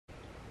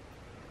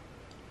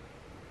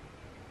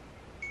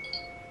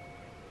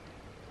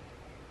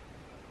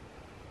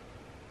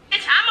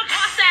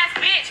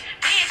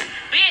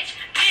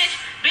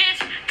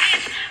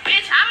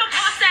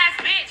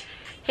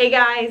Hey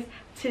guys,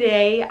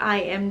 today I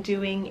am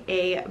doing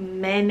a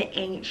men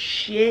ain't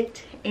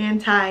shit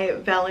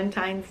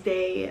anti-Valentine's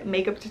Day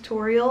makeup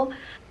tutorial.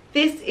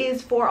 This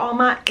is for all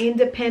my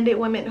independent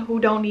women who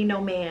don't need no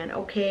man,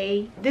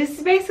 okay? This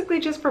is basically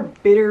just for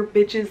bitter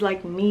bitches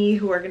like me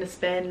who are gonna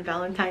spend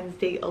Valentine's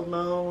Day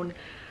alone,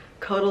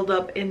 cuddled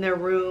up in their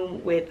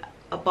room with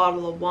a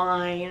bottle of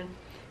wine,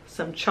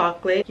 some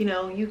chocolate. You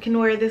know, you can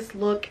wear this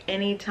look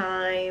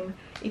anytime.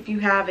 If you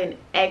have an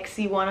ex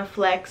you want to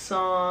flex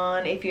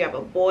on, if you have a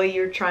boy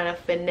you're trying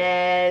to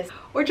finesse,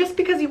 or just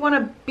because you want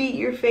to beat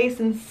your face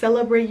and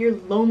celebrate your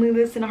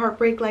loneliness and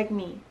heartbreak like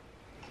me.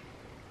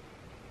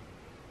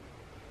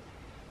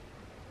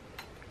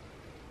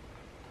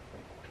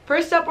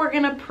 First up, we're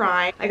gonna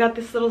prime. I got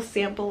this little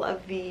sample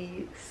of the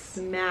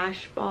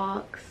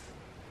Smashbox.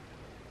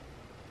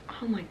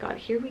 Oh my god,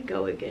 here we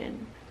go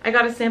again. I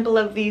got a sample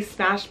of the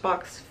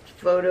Smashbox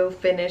Photo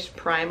Finish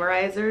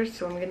Primerizer,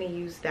 so I'm gonna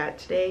use that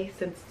today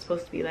since it's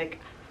supposed to be like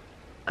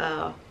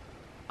a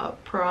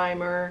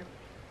primer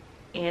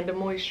and a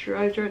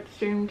moisturizer at the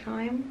same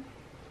time.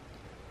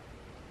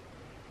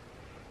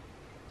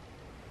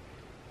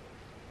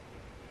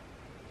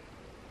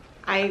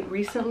 I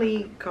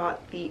recently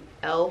got the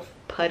e.l.f.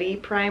 Putty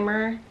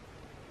Primer.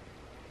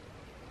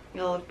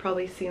 Y'all have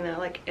probably seen that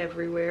like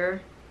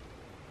everywhere.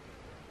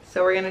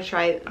 So we're gonna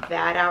try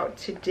that out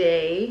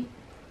today.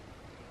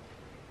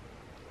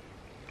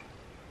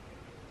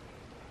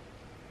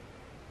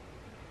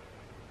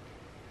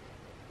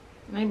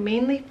 I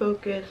mainly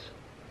focus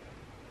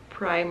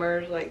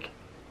primers like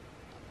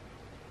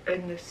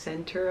in the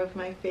center of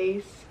my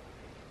face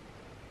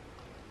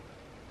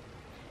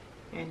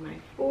and my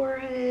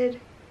forehead.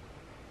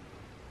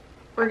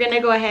 We're gonna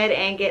go ahead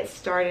and get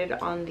started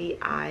on the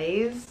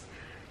eyes.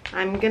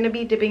 I'm gonna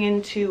be dipping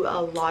into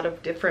a lot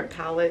of different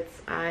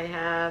palettes. I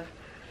have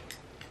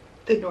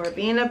the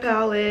Norvina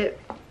palette,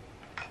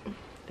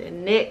 the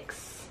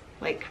NYX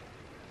like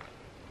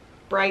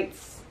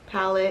Brights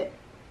palette,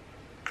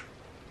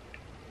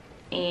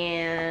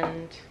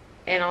 and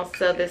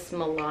also this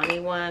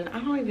Milani one. I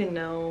don't even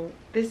know.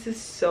 This is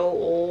so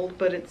old,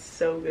 but it's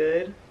so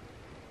good.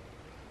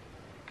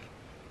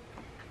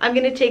 I'm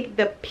gonna take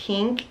the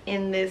pink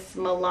in this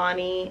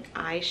Milani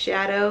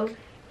eyeshadow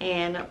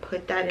and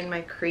put that in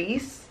my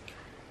crease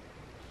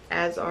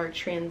as our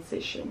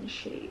transition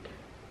shade.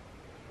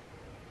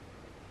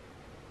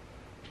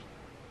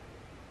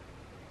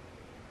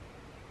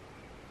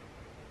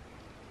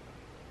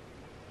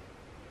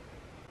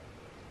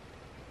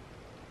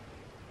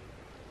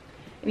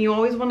 And you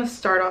always want to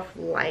start off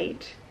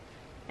light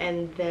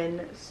and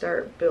then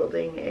start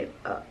building it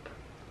up.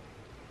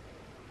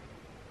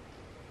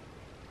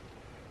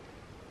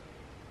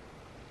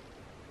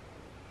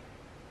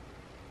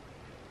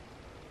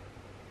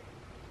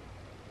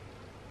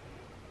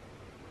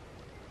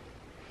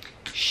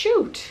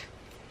 Shoot!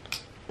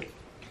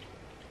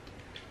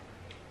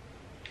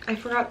 I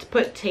forgot to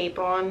put tape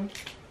on,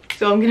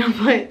 so I'm gonna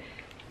put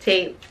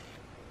tape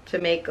to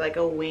make like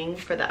a wing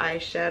for the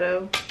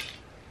eyeshadow.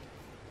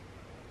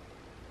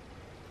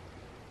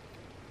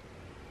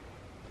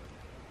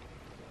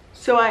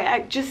 So I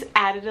just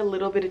added a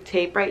little bit of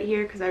tape right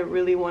here because I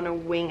really want to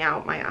wing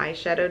out my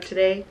eyeshadow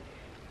today.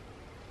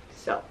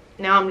 So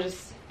now I'm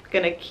just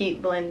gonna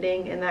keep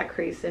blending in that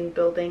crease and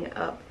building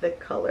up the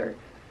color.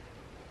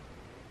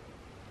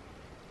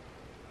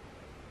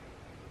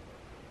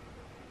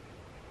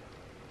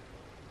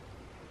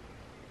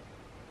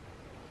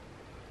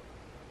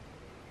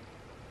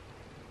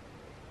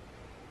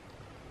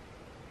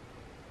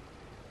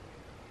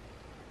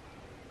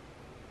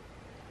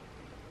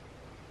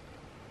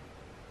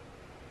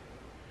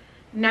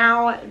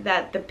 Now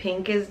that the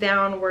pink is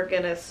down, we're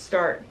gonna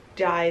start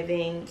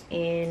diving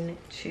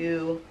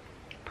into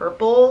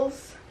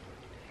purples.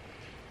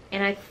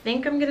 And I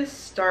think I'm gonna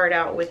start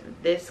out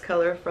with this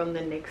color from the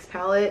NYX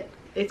palette.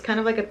 It's kind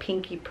of like a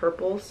pinky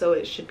purple, so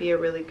it should be a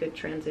really good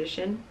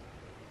transition.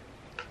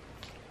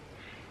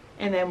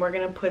 And then we're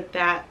gonna put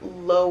that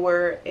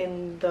lower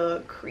in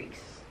the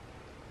crease.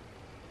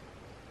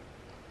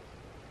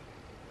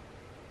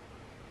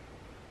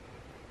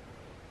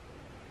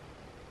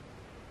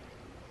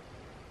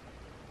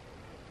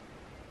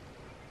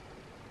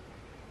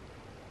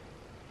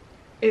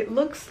 It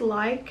looks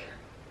like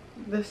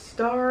the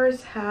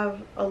stars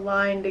have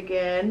aligned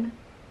again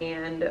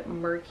and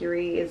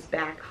Mercury is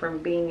back from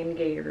being in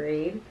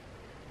Gatorade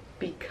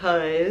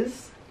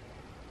because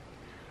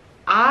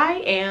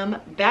I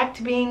am back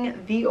to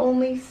being the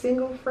only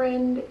single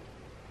friend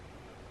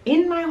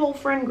in my whole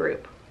friend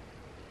group.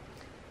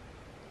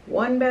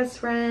 One best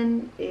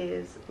friend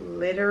is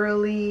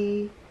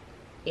literally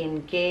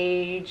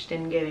engaged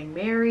and getting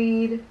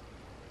married.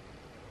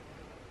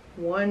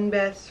 One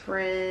best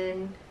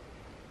friend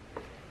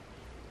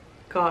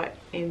got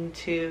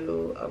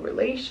into a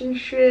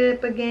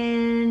relationship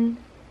again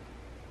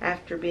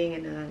after being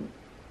in a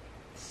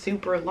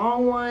super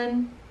long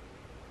one.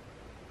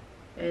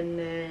 And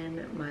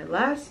then my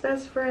last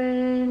best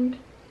friend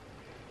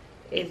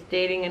is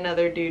dating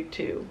another dude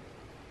too.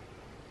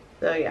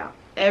 So yeah,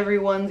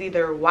 everyone's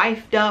either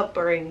wifed up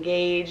or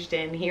engaged,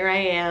 and here I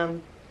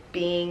am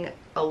being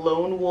a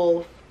lone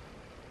wolf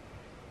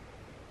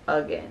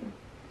again.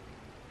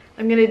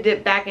 I'm gonna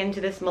dip back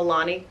into this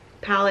Milani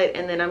palette,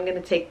 and then I'm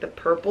gonna take the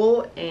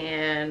purple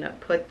and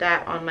put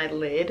that on my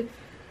lid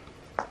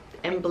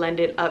and blend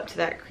it up to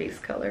that crease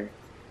color.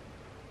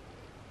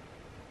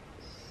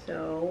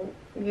 So,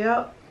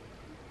 yep.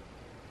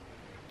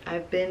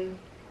 I've been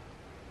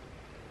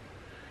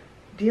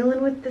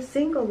dealing with the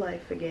single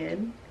life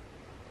again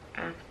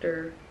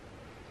after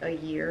a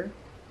year.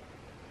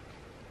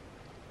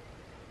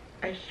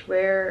 I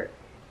swear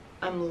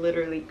I'm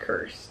literally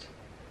cursed.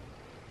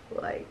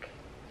 Like,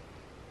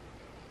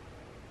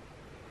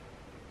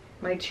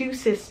 my two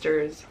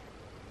sisters,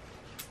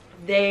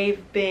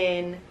 they've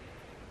been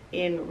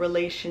in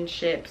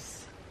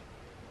relationships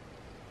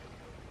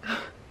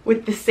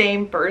with the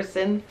same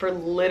person for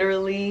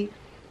literally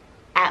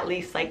at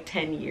least like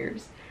 10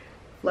 years.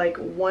 Like,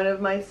 one of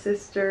my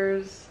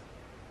sisters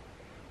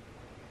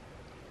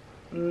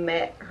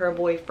met her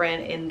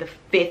boyfriend in the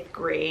 5th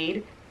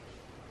grade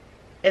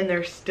and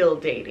they're still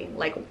dating.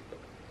 Like,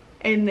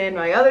 and then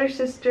my other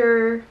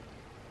sister,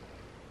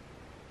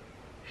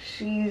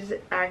 she's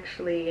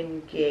actually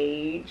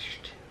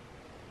engaged,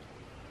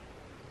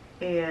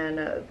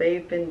 and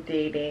they've been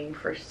dating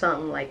for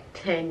something like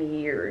 10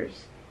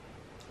 years.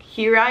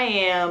 Here I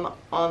am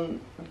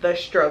on the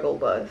struggle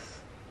bus.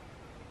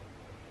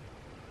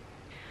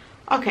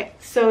 Okay,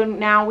 so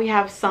now we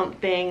have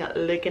something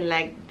looking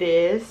like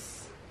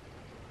this.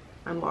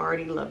 I'm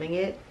already loving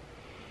it.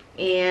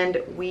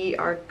 And we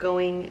are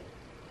going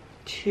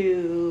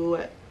to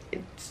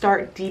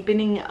start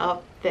deepening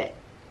up the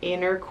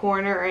inner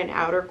corner and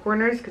outer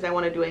corners because I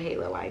want to do a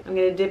halo eye. I'm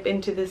going to dip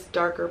into this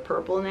darker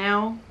purple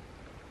now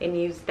and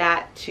use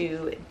that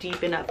to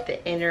deepen up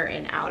the inner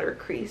and outer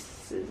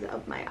creases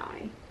of my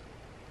eye.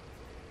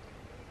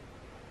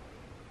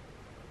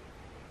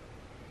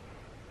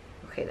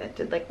 Okay, that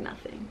did like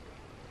nothing.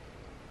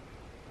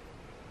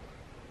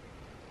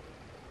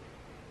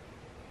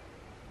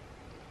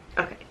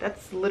 Okay,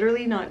 that's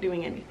literally not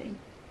doing anything.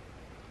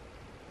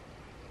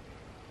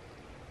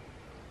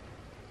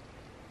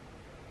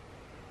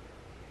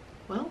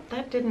 Well,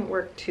 that didn't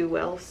work too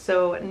well.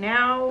 So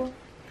now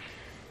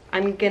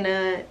I'm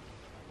gonna,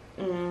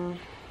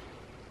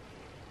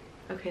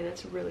 okay,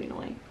 that's really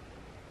annoying.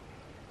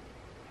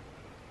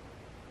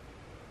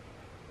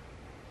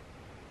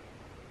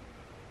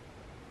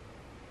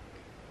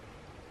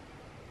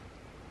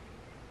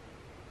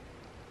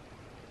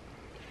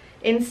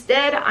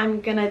 Instead, I'm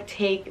gonna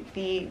take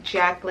the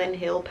Jaclyn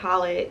Hill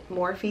palette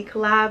Morphe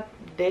collab,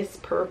 this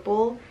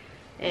purple,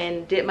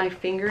 and dip my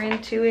finger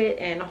into it,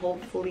 and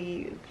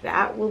hopefully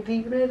that will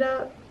deepen it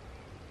up.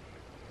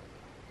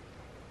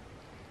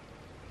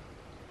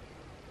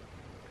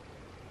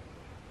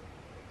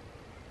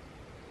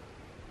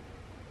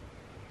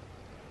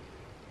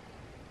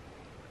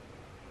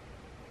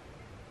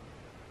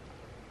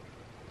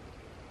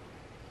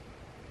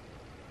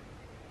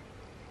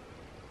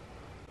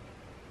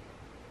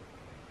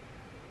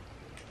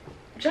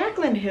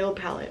 Jaclyn Hill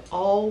palette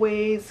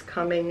always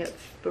coming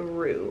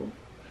through.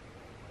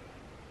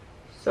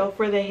 So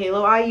for the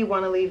halo eye, you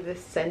want to leave the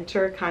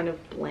center kind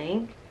of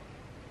blank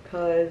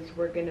because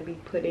we're going to be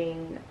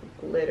putting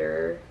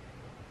glitter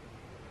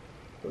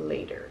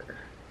later.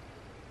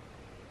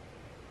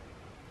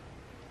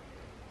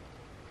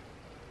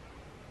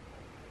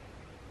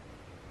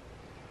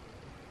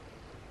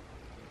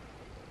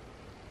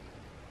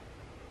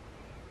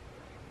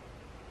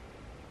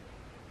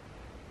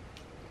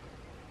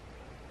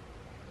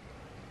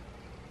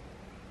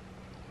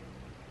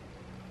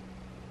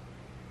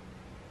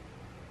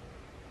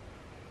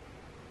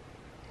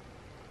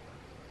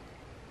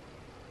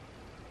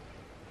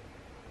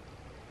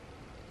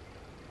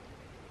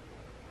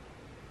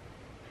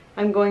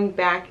 I'm going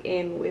back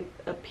in with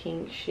a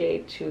pink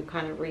shade to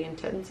kind of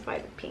re-intensify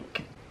the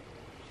pink.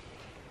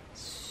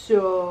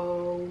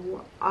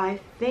 So I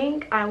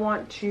think I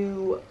want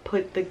to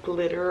put the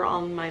glitter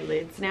on my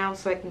lids now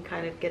so I can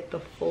kind of get the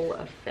full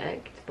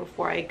effect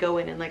before I go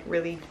in and like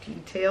really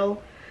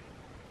detail.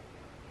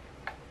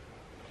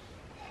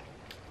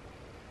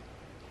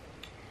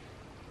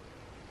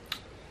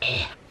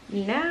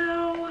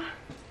 Now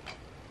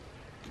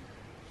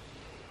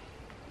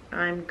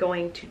I'm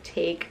going to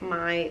take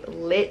my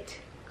Lit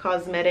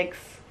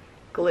Cosmetics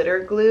glitter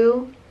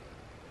glue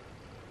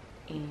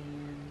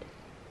and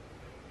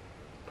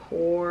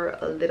pour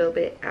a little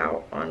bit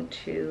out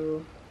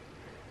onto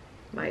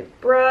my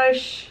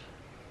brush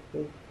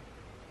and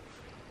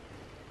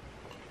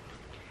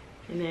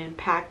then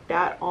pack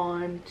that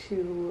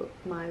onto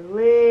my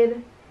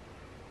lid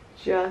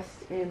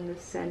just in the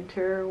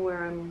center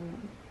where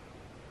I'm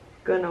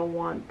gonna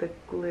want the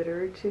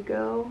glitter to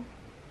go.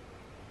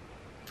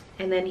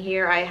 And then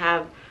here I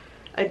have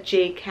a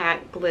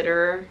J-Cat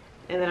glitter,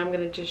 and then I'm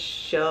gonna just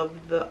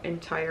shove the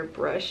entire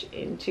brush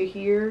into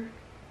here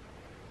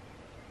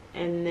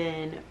and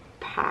then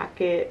pack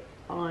it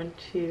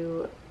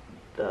onto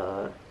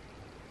the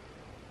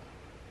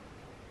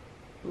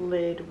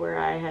lid where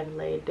I had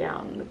laid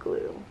down the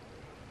glue.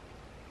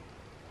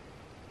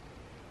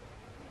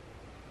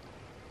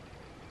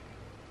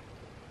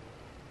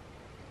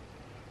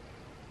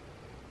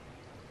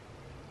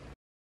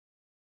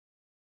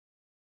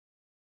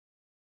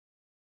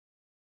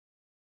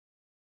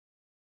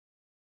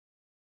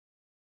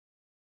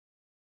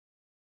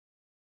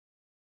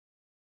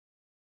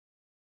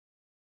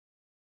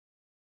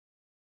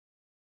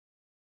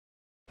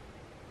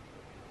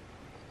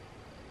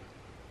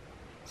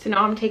 So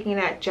now I'm taking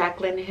that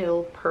Jaclyn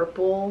Hill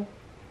purple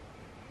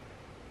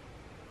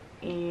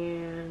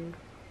and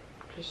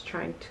just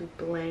trying to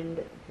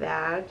blend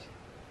that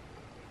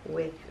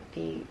with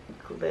the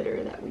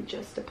glitter that we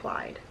just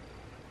applied.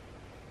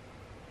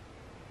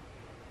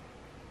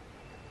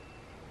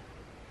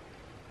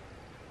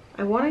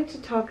 I wanted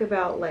to talk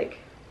about like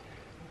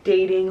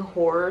dating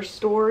horror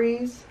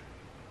stories,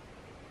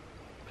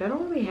 but I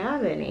don't really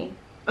have any.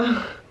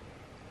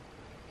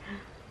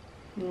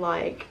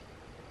 Like,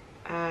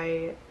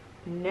 I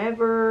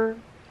never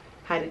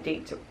had a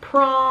date to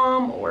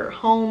prom or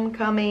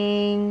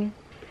homecoming.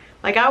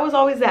 Like, I was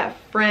always that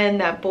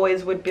friend that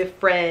boys would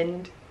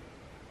befriend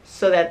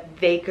so that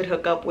they could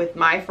hook up with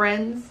my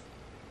friends.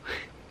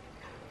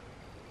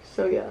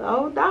 So yeah,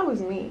 that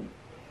was me.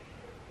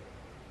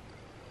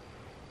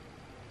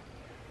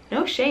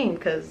 No shame,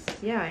 because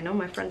yeah, I know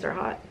my friends are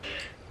hot.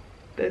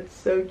 That's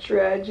so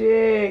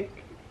tragic.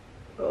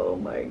 Oh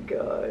my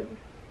god.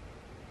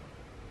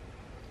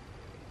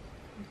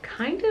 I'm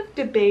kind of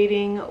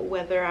debating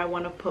whether I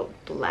want to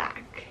put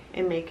black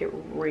and make it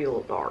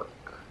real dark.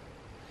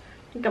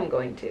 I think I'm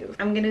going to.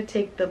 I'm going to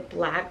take the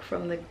black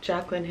from the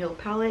Jaclyn Hill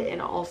palette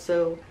and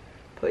also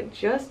put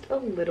just a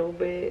little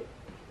bit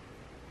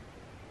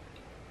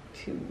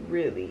to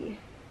really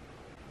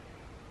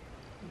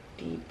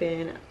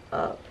deepen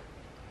up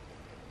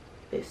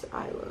this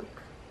eye look.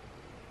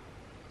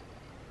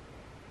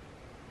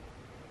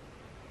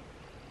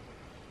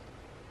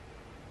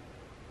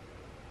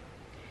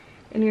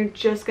 And you're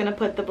just gonna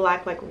put the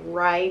black like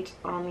right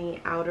on the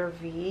outer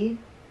V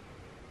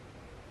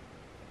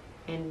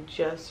and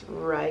just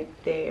right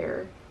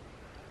there.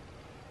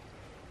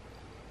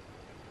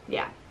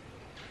 Yeah,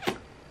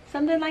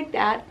 something like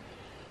that.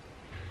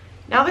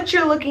 Now that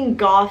you're looking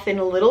goth and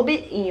a little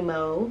bit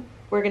emo,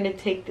 we're gonna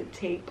take the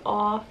tape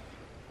off.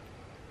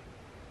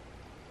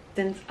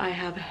 Since I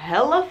have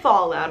hella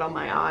fallout on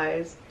my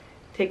eyes,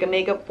 take a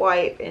makeup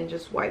wipe and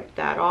just wipe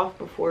that off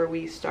before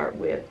we start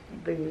with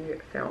the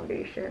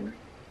foundation.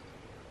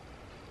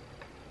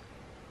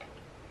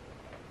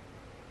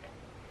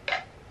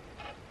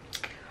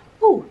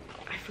 Oh,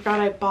 I forgot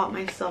I bought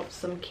myself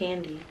some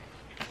candy.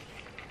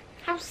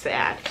 How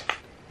sad.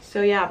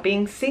 So yeah,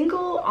 being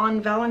single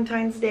on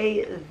Valentine's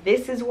Day,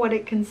 this is what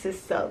it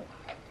consists of: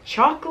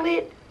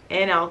 chocolate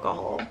and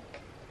alcohol.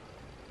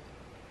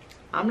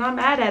 I'm not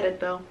mad at it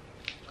though.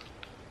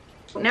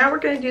 Now we're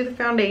going to do the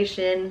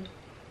foundation.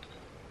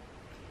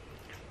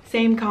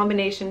 Same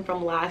combination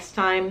from last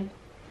time.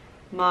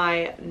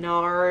 My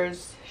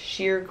NARS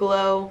Sheer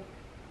Glow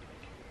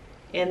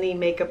and the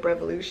Makeup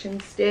Revolution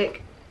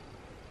stick.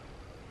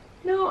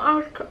 No,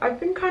 I've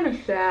been kind of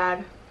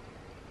sad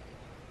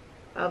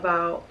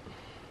about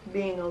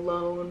being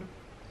alone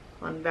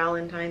on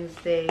Valentine's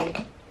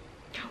Day.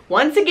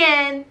 Once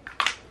again,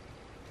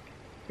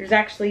 there's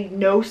actually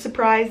no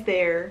surprise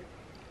there.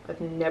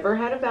 I've never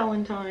had a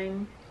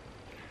Valentine.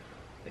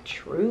 A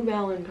true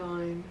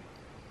Valentine.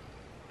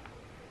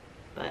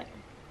 But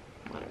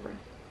whatever.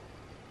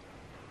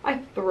 I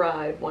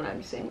thrive when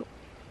I'm single.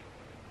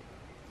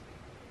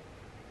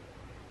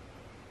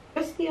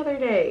 Just the other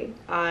day,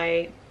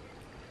 I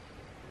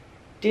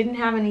didn't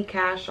have any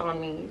cash on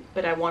me,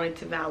 but I wanted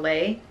to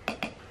valet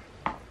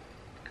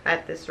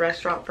at this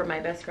restaurant for my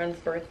best friend's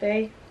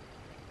birthday.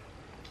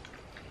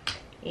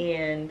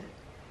 And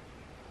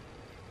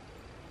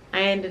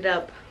I ended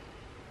up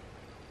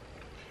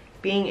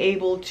being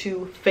able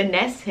to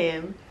finesse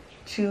him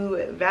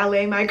to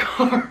valet my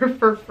car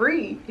for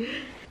free.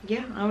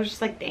 Yeah, I was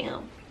just like,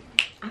 damn,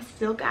 I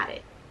still got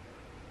it.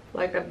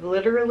 Like, I've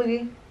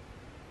literally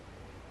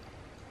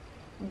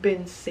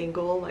been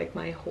single like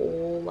my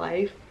whole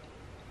life.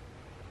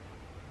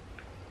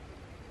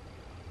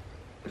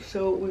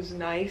 So it was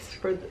nice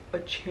for a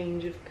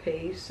change of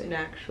pace and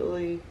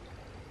actually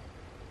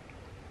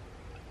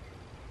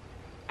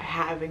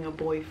having a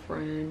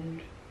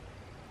boyfriend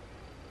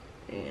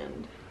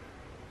and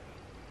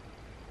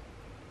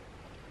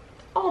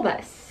all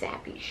that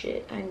sappy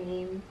shit. I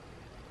mean,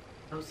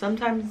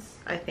 sometimes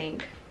I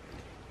think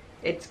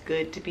it's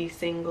good to be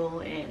single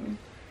and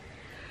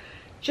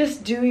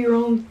just do your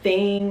own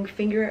thing.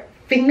 Finger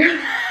none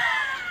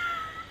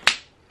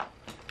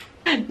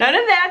of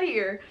that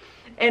here.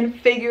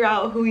 And figure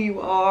out who you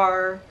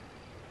are.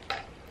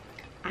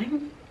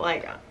 I'm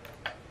like,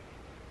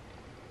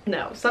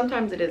 no,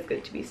 sometimes it is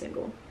good to be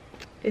single.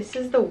 This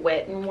is the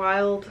Wet n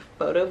Wild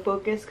Photo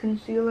Focus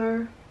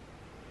Concealer,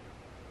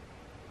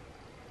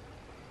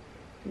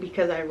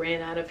 because I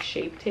ran out of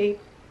Shape Tape.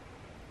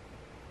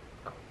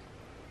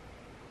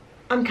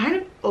 I'm kind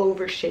of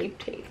over Shape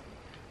Tape.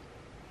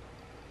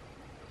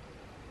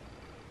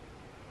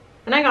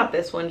 And I got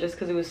this one just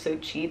because it was so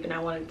cheap and I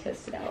wanted to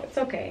test it out. It's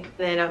okay.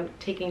 Then I'm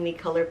taking the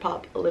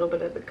ColourPop, a little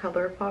bit of the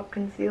ColourPop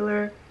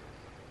concealer,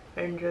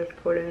 and just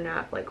putting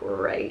that like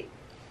right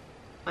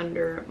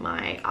under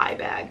my eye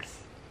bags.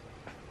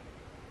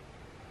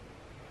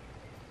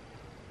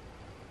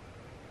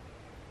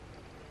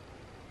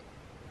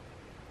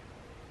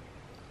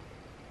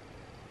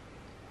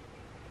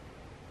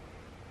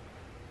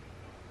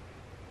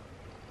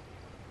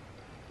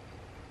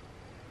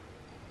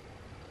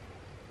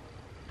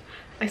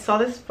 I saw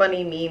this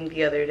funny meme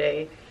the other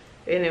day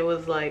and it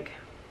was like,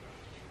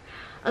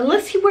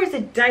 unless he wears a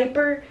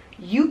diaper,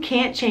 you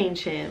can't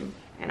change him.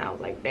 And I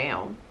was like,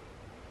 damn,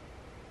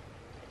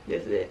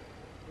 this is it.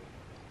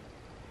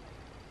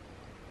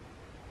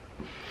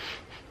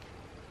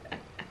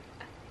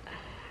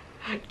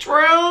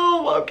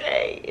 True,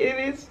 okay, it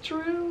is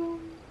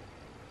true.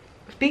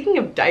 Speaking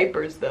of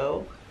diapers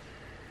though,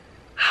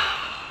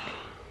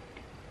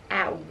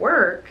 at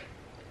work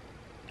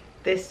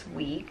this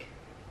week,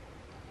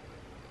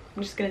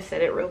 I'm just gonna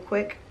set it real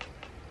quick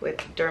with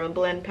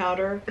Dermablend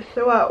powder.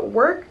 So at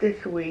work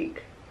this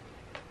week,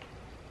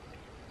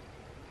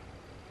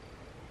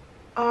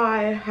 I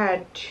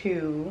had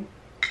to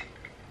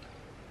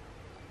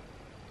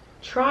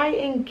try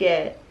and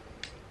get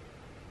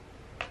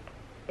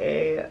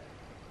a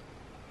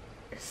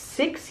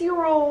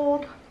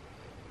 6-year-old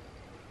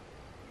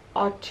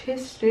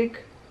autistic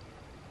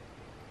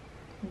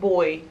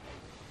boy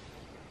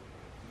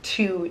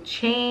to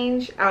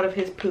change out of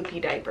his poopy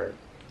diaper.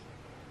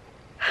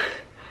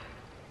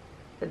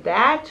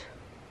 That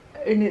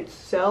in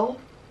itself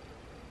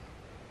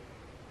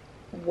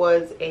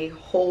was a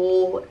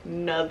whole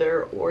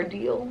nother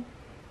ordeal.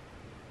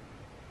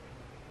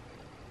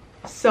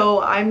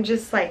 So I'm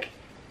just like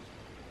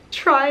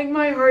trying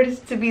my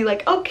hardest to be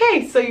like,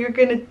 okay, so you're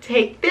gonna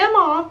take them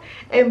off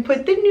and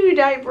put the new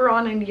diaper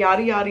on and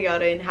yada yada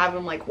yada, and have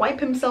him like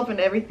wipe himself and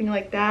everything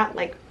like that,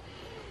 like.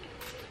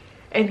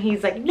 And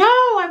he's like, no,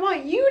 I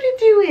want you to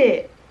do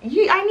it.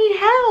 I need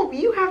help,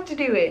 you have to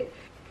do it.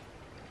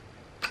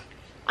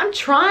 I'm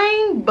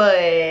trying,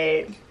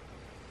 but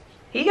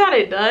he got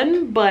it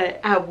done. But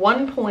at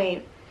one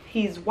point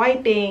he's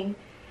wiping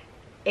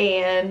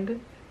and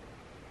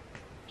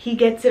he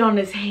gets it on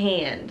his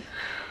hand.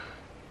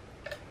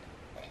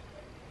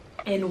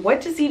 And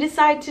what does he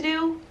decide to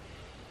do?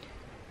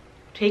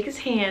 Take his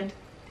hand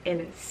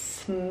and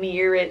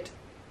smear it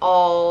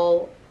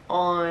all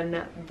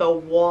on the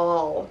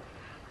wall.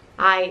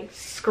 I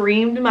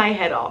screamed my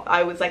head off.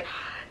 I was like,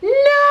 no!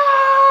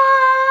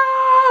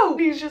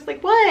 He's just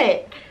like,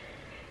 what?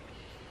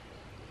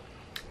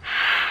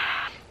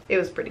 It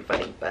was pretty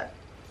funny, but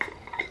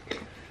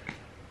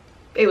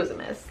it was a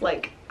mess.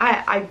 Like,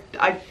 I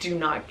do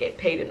not get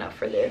paid enough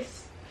for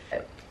this.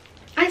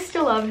 I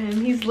still love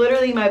him. He's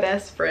literally my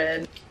best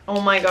friend.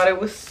 Oh my god, it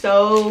was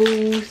so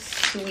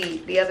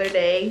sweet. The other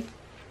day,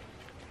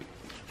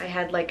 I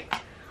had like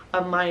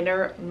a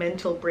minor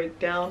mental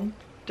breakdown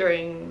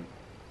during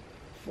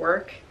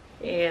work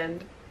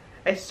and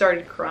I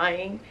started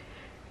crying,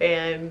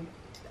 and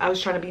I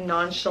was trying to be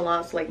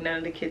nonchalant so like none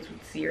of the kids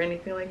would see or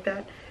anything like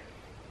that.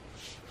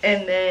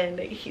 And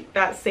then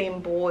that same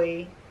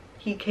boy,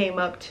 he came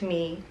up to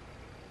me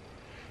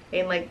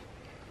and like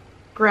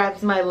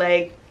grabs my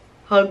leg,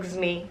 hugs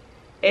me,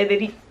 and then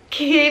he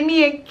gave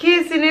me a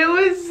kiss, and it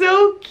was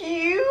so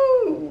cute.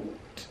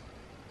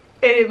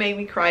 And it made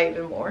me cry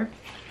even more.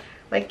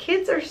 Like,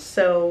 kids are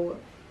so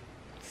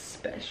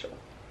special.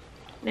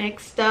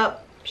 Next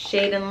up,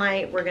 Shade and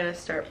Light. We're gonna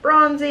start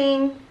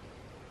bronzing.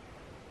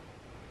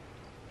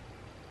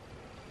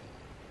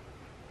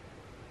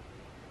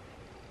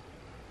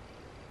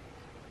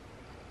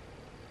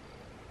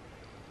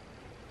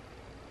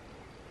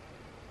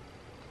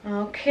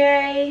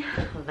 Okay,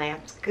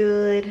 that's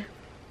good.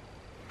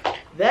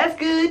 That's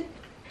good.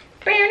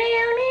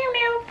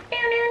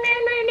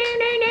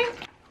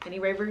 Any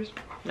ravers?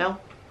 No?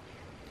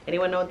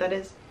 Anyone know what that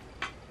is?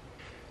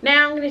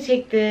 Now I'm gonna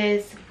take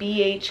this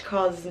BH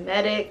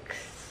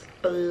Cosmetics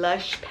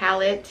blush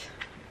palette,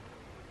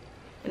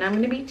 and I'm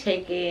gonna be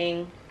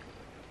taking,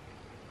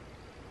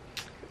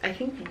 I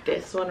think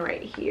this one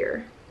right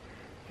here,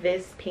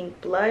 this pink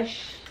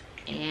blush,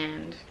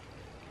 and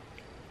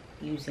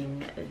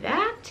using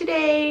that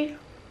today.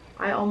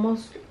 I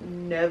almost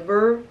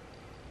never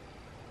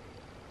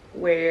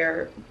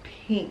wear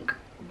pink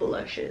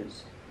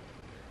blushes.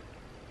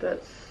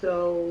 That's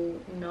so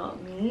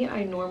not me.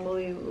 I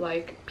normally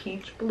like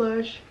peach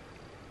blush,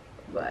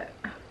 but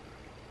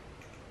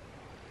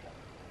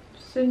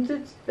since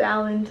it's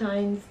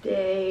Valentine's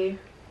Day,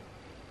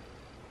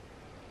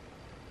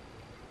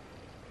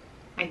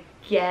 I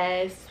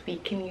guess we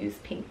can use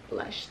pink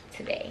blush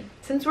today.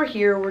 Since we're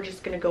here, we're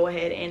just gonna go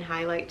ahead and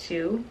highlight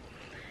too.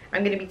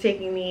 I'm gonna be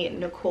taking the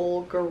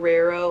Nicole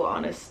Guerrero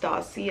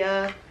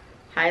Anastasia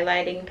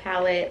highlighting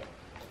palette,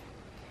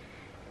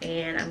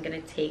 and I'm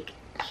gonna take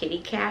Kitty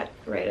Cat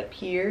right up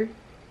here.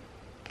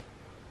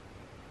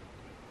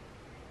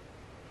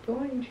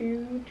 Going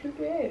to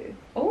today.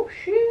 Oh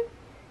shit,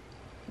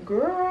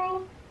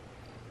 girl.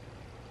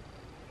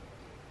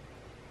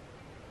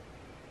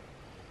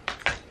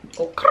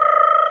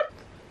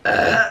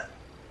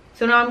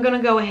 So now I'm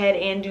gonna go ahead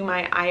and do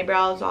my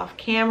eyebrows off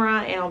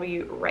camera, and I'll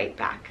be right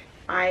back.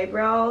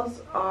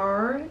 Eyebrows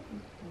are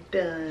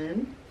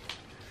done.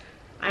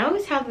 I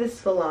always have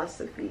this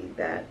philosophy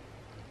that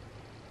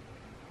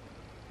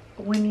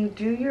when you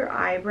do your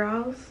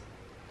eyebrows,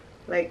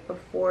 like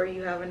before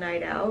you have a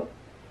night out,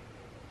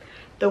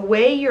 the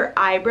way your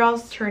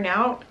eyebrows turn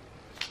out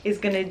is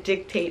gonna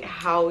dictate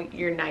how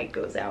your night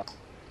goes out.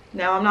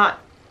 Now I'm not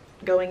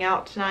going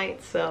out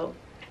tonight, so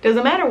it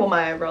doesn't matter what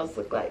my eyebrows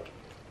look like.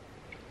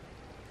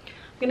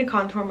 I'm gonna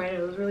contour my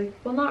nose really,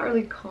 well, not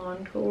really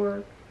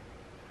contour.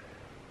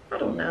 I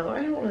don't know.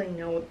 I don't really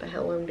know what the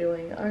hell I'm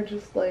doing. I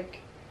just like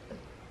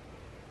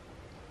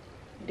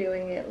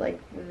doing it like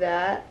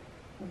that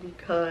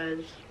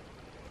because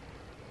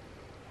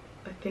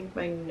I think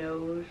my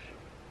nose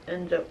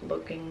ends up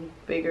looking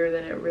bigger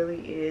than it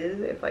really is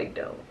if I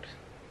don't.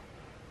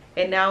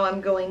 And now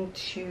I'm going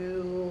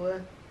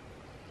to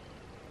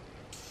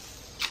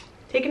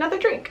take another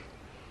drink.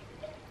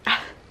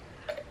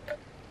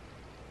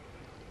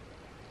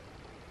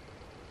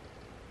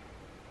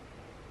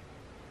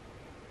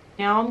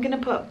 Now I'm gonna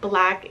put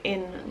black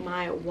in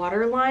my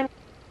waterline.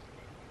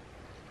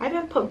 I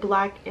haven't put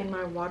black in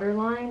my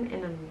waterline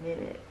in a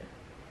minute.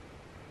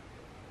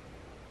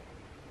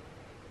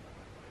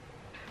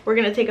 We're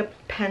gonna take a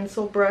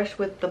pencil brush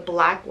with the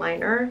black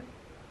liner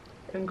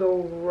and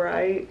go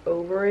right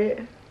over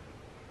it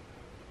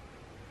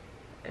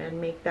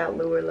and make that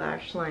lower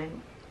lash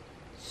line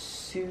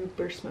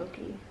super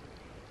smoky.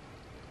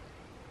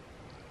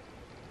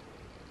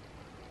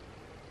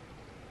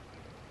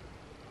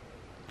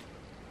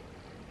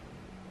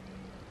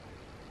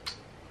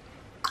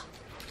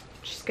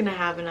 Just gonna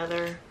have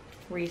another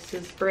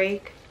Reese's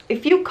break.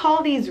 If you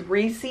call these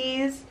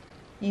Reese's,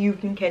 you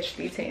can catch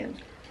these hands.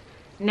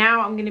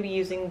 Now I'm gonna be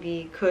using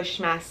the Kush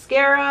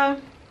mascara,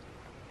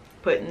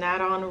 putting that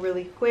on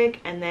really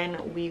quick, and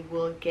then we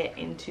will get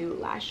into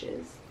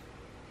lashes.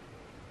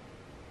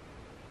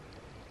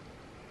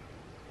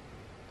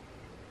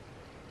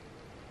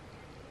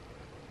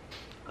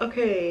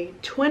 Okay,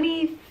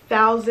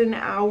 20,000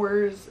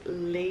 hours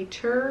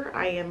later,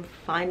 I am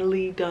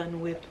finally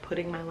done with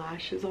putting my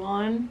lashes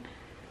on.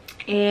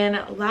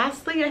 And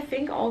lastly, I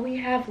think all we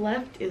have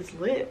left is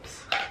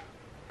lips. I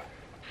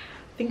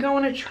think I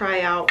want to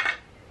try out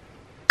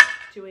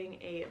doing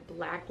a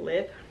black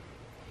lip.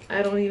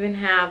 I don't even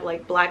have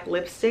like black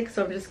lipstick,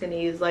 so I'm just going to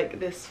use like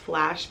this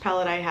Flash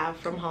palette I have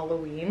from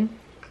Halloween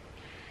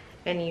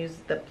and use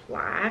the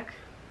black.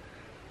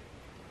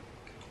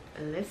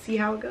 And let's see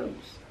how it goes.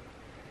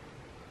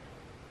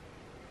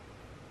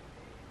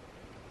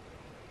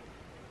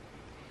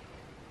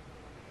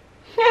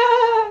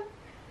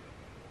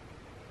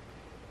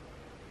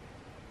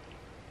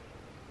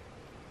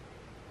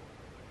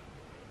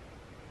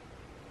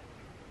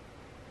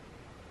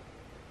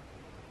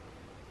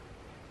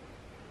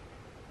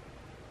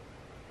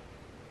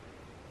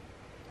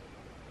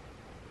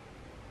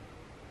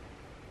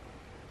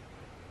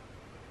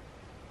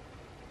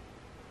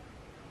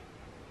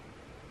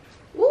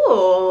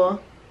 Ooh.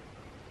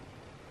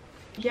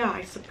 Yeah,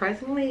 I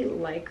surprisingly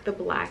like the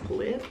black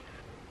lip.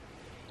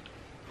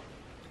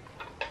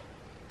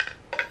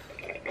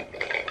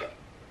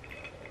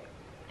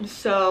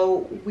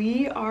 So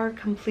we are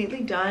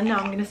completely done. Now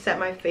I'm going to set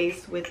my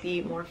face with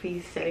the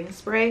Morphe setting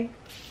spray.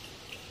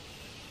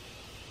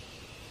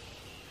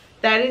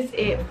 That is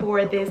it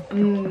for this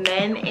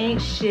men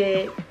ain't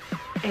shit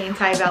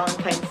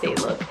anti-Valentine's Day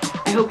look.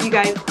 I hope you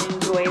guys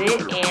enjoyed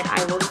it, and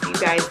I will see you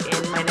guys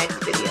in my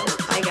next video.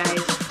 Bye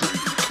guys.